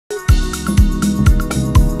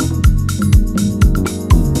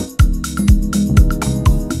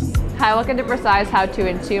welcome to Brassaii's How To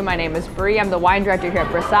in 2. My name is Brye. I'm the wine director here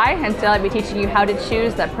at Brassaii, and today I'll be teaching you how to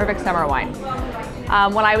choose that perfect summer wine.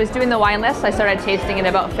 When I was doing the wine list, I started tasting in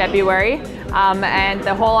about February, and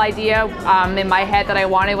the whole idea in my head that I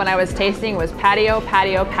wanted when I was tasting was patio,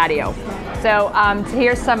 patio, patio. So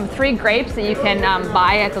here's some 3 grapes that you can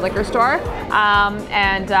buy at the liquor store,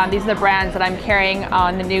 and these are the brands that I'm carrying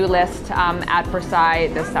on the new list at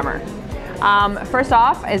Brassaii this summer. First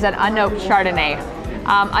off is an unoaked Chardonnay.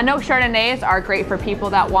 Unoaked Chardonnays are great for people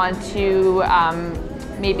that want to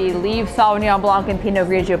maybe leave Sauvignon Blanc and Pinot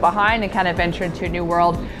Grigio behind and kind of venture into a new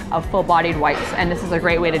world of full-bodied whites, and this is a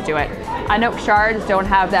great way to do it. Unoaked Chards don't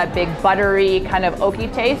have that big buttery kind of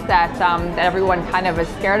oaky taste that everyone kind of is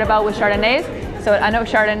scared about with Chardonnays. So an unoaked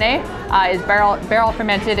Chardonnay is barrel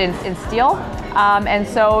fermented in steel, and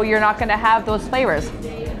so you're not going to have those flavors.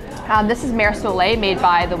 This is Mer Soleil, made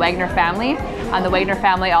by the Wagner family. The Wagner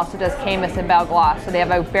family also does Caymus and Belglas, so they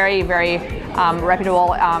have a very, very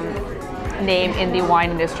reputable name in the wine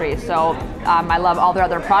industry. So I love all their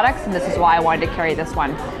other products, and this is why I wanted to carry this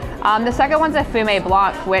one. The second one's a Fumé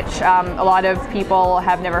Blanc, which a lot of people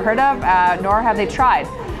have never heard of, nor have they tried.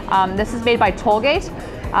 This is made by Tollgate,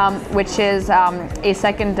 which is a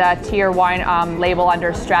second tier wine label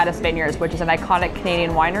under Stratus Vineyards, which is an iconic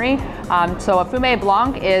Canadian winery. So a Fumé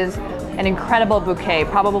Blanc is an incredible bouquet,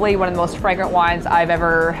 probably one of the most fragrant wines I've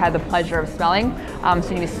ever had the pleasure of smelling. So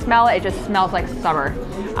when you smell it, it just smells like summer.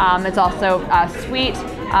 It's also sweet,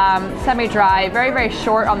 semi-dry, very, very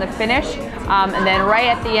short on the finish, and then right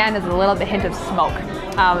at the end is a little bit hint of smoke.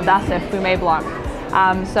 That's a Fumé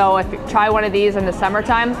Blanc. So if you try one of these in the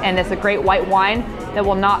summertime, and it's a great white wine that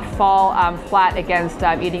will not fall flat against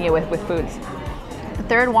eating it with foods. The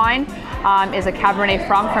third wine is a Cabernet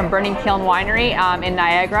Franc from Burning Kiln Winery in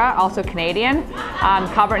Niagara, also Canadian.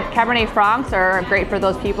 Cabernet Francs are great for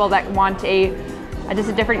those people that want just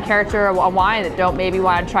a different character of a wine, that don't maybe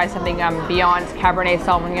want to try something beyond Cabernet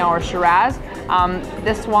Sauvignon or Shiraz.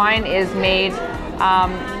 This wine is made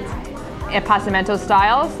in Passamento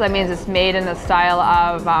style, so that means it's made in the style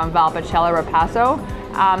of Valpolicella Ripasso,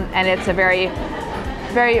 and it's a very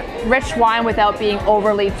rich wine without being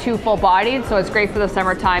overly too full-bodied, so it's great for the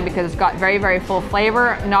summertime because it's got very, very full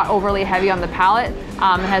flavor, not overly heavy on the palate. It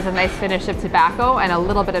has a nice finish of tobacco and a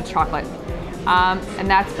little bit of chocolate. And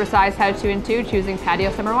that's Brassaii's How To in 2, choosing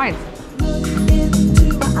patio summer wines.